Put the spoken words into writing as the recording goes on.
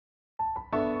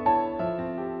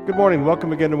Good morning.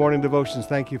 Welcome again to Morning Devotions.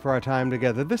 Thank you for our time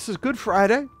together. This is Good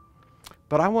Friday,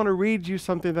 but I want to read you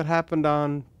something that happened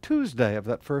on Tuesday of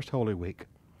that first Holy Week.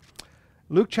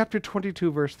 Luke chapter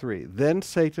 22, verse 3. Then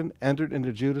Satan entered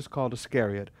into Judas called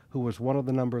Iscariot, who was one of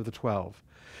the number of the 12.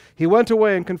 He went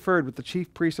away and conferred with the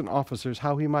chief priests and officers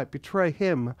how he might betray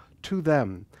him to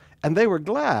them. And they were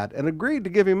glad and agreed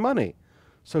to give him money.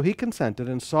 So he consented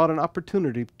and sought an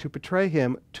opportunity to betray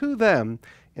him to them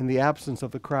in the absence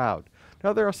of the crowd.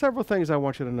 Now, there are several things I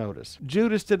want you to notice.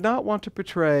 Judas did not want to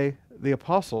betray the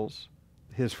apostles,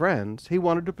 his friends. He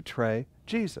wanted to betray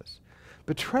Jesus.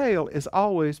 Betrayal is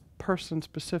always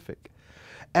person-specific.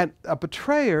 And a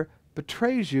betrayer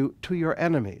betrays you to your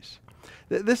enemies.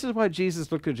 This is why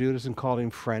Jesus looked at Judas and called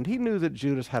him friend. He knew that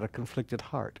Judas had a conflicted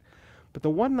heart. But the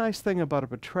one nice thing about a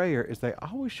betrayer is they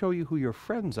always show you who your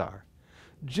friends are.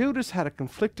 Judas had a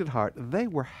conflicted heart. They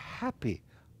were happy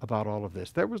about all of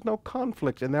this. There was no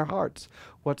conflict in their hearts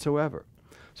whatsoever.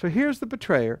 So here's the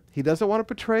betrayer. He doesn't want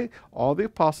to betray all the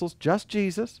apostles, just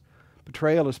Jesus.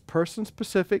 Betrayal is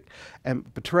person-specific,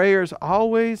 and betrayers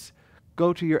always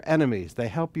go to your enemies. They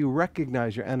help you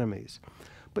recognize your enemies.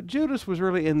 But Judas was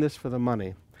really in this for the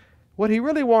money. What he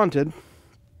really wanted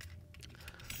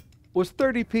was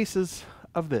 30 pieces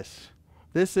of this.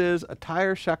 This is a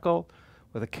tire shekel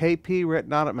with a KP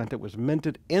written on it. Meant it was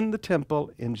minted in the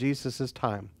temple in Jesus'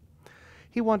 time.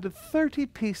 He wanted 30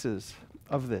 pieces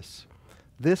of this.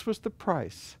 This was the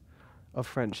price of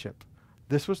friendship.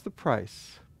 This was the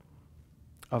price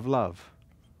of love.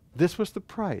 This was the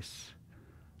price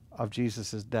of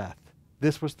Jesus' death.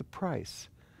 This was the price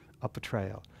of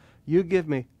betrayal. You give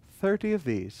me 30 of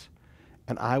these,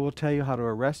 and I will tell you how to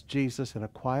arrest Jesus in a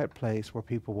quiet place where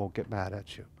people won't get mad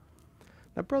at you.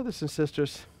 Now, brothers and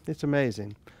sisters, it's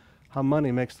amazing how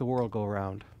money makes the world go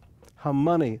around, how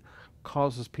money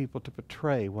causes people to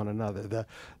betray one another,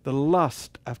 the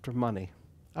lust after money.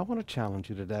 I want to challenge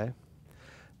you today.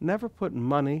 Never put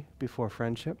money before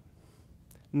friendship.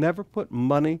 Never put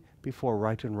money before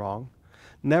right and wrong.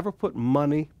 Never put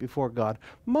money before God.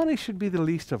 Money should be the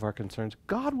least of our concerns.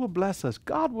 God will bless us.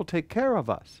 God will take care of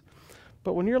us.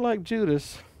 But when you're like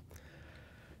Judas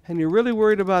and you're really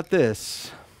worried about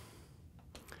this,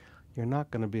 you're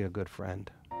not going to be a good friend.